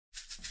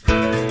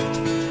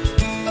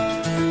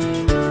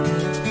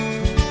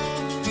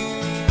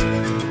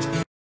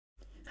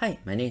Hi,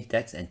 my name is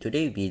Dex, and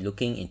today we'll be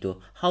looking into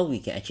how we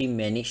can actually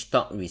manage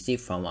stock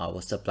received from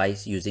our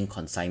suppliers using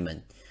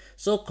consignment.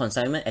 So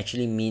consignment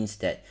actually means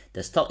that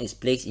the stock is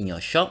placed in your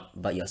shop,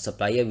 but your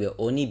supplier will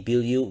only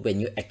bill you when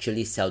you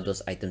actually sell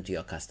those items to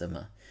your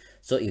customer.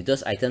 So if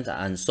those items are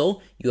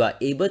unsold, you are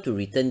able to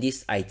return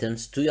these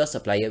items to your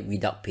supplier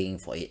without paying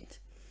for it.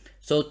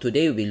 So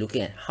today we'll be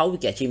looking at how we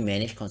can actually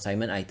manage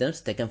consignment items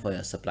taken from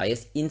your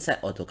suppliers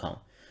inside AutoCount.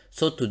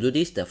 So to do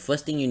this, the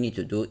first thing you need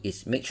to do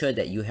is make sure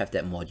that you have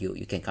that module.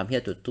 You can come here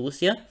to tools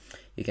here.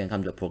 You can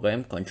come to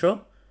program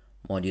control,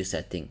 module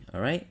setting. All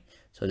right.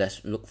 So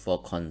let's look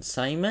for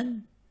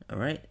consignment. All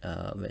right.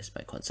 Where's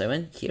my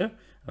consignment? Here.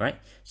 All right.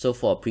 So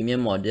for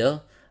premium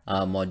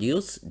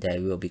modules, there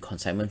will be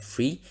consignment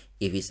free.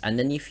 If it's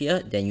underneath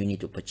here, then you need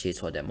to purchase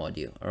for that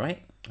module. All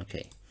right.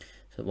 Okay.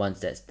 So once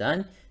that's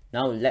done,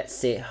 now let's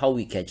say how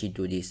we can actually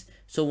do this.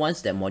 So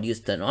once that module is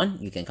turned on,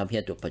 you can come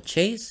here to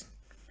purchase.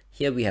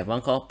 Here we have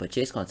one called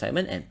purchase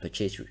consignment and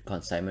purchase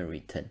consignment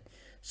return.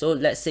 So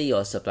let's say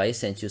your supplier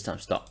sends you some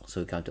stock. So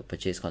we come to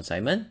purchase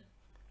consignment,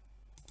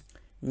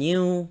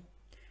 new,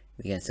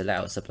 we can select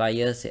our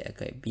supplier, say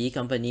okay, B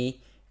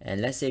company,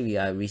 and let's say we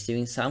are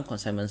receiving some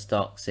consignment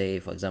stock, say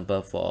for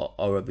example for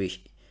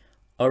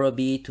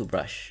Oral-B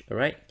toothbrush. All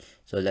right.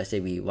 So let's say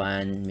we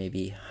want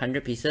maybe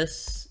 100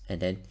 pieces and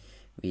then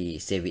we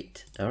save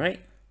it. All right.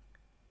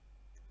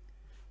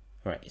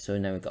 All right. So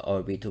now we got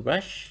Oral-B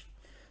toothbrush.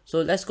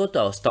 So let's go to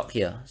our stock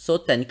here. So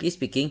technically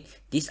speaking,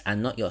 these are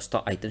not your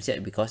stock items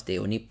yet because they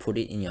only put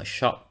it in your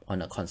shop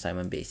on a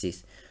consignment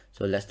basis.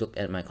 So let's look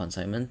at my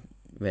consignment,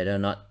 whether or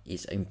not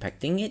it's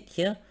impacting it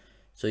here.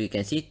 So you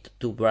can see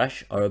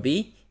toothbrush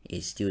Oral-B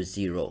is still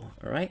 0. All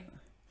right.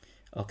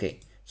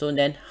 Okay. So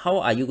then how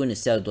are you going to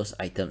sell those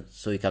items?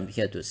 So you come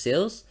here to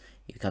sales,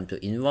 you come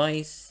to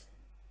invoice,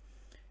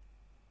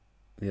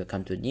 we will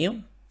come to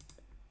new.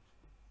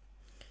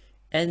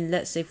 And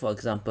let's say, for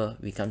example,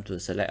 we come to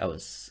select our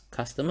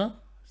customer,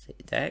 say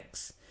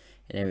Dex,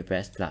 and then we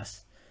press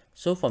plus.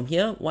 So from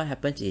here, what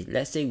happens is,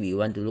 let's say we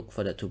want to look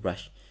for the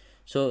toothbrush.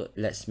 So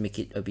let's make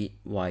it a bit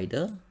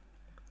wider.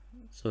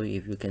 So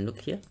if you can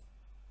look here.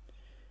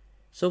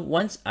 So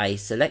once I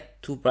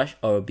select toothbrush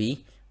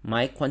Oral-B,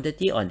 my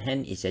quantity on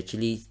hand is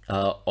actually,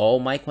 all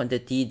my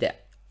quantity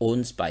that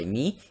owns by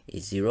me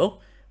is 0.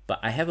 But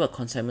I have a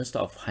consignment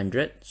stock of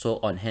 100. So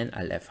on hand,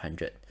 I left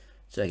 100.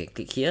 So I can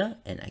click here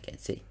and I can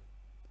say,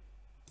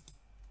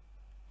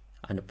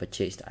 I'm going to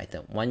purchase the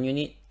item 1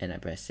 unit and I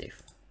press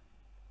save.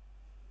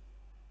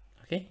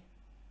 Okay.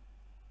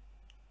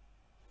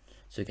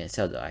 So you can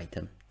sell the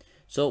item.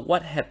 So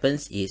what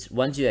happens is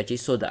once you actually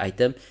sold the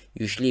item,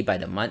 usually by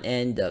the month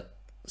end, the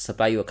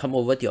supplier will come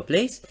over to your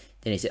place.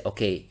 Then they say,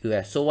 okay, you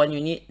have sold 1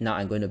 unit. Now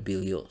I'm going to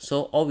bill you.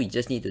 So all we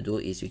just need to do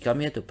is we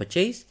come here to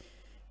purchase.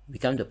 We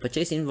come to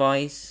purchase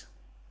invoice.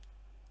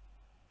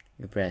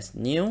 We press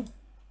new.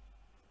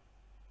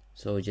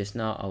 So just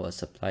now our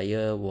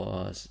supplier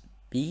was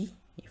B,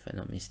 if I'm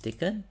not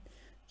mistaken.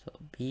 So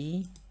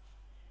B,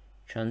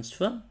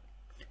 transfer.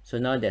 So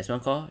now there's one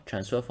called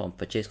transfer from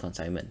purchase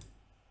consignment.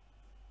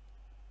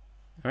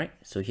 All right,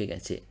 so here you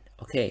can see it.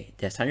 Okay,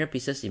 there's 100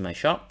 pieces in my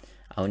shop.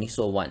 I only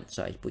sold 1.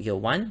 So I put here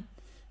 1.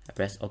 I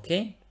press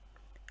OK.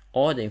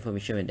 All the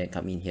information will then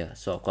come in here.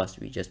 So of course,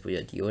 we just put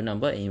your DO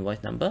number and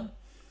invoice number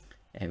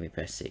and we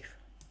press save.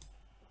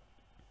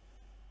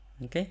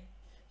 Okay.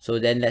 So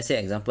then let's say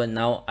example,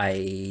 now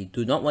I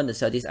do not want to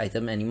sell this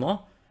item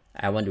anymore.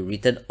 I want to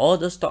return all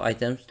the stock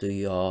items to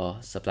your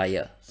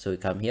supplier. So we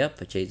come here,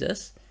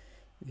 purchases.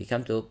 We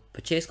come to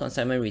purchase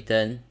consignment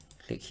return,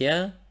 click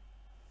here.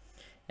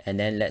 And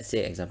then let's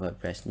say example,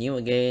 press new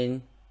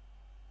again.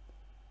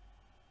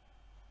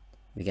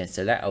 We can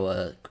select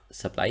our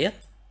supplier,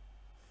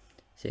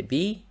 say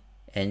B,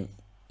 and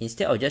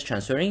instead of just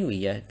transferring,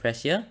 we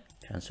press here,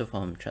 transfer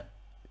from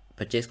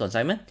purchase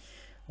consignment.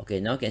 Okay,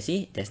 now you can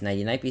see there's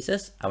 99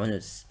 pieces. I want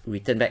to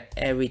return back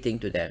everything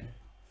to them.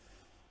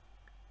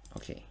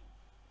 Okay.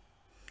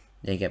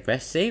 Then you can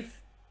press save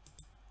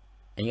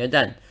and you're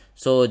done.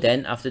 So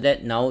then after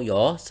that, now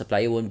your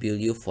supplier won't bill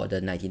you for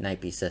the 99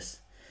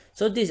 pieces.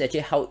 So this is actually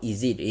how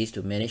easy it is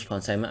to manage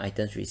consignment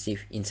items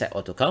received inside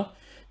AutoCount.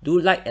 Do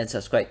like and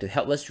subscribe to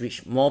help us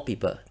reach more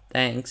people.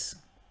 Thanks.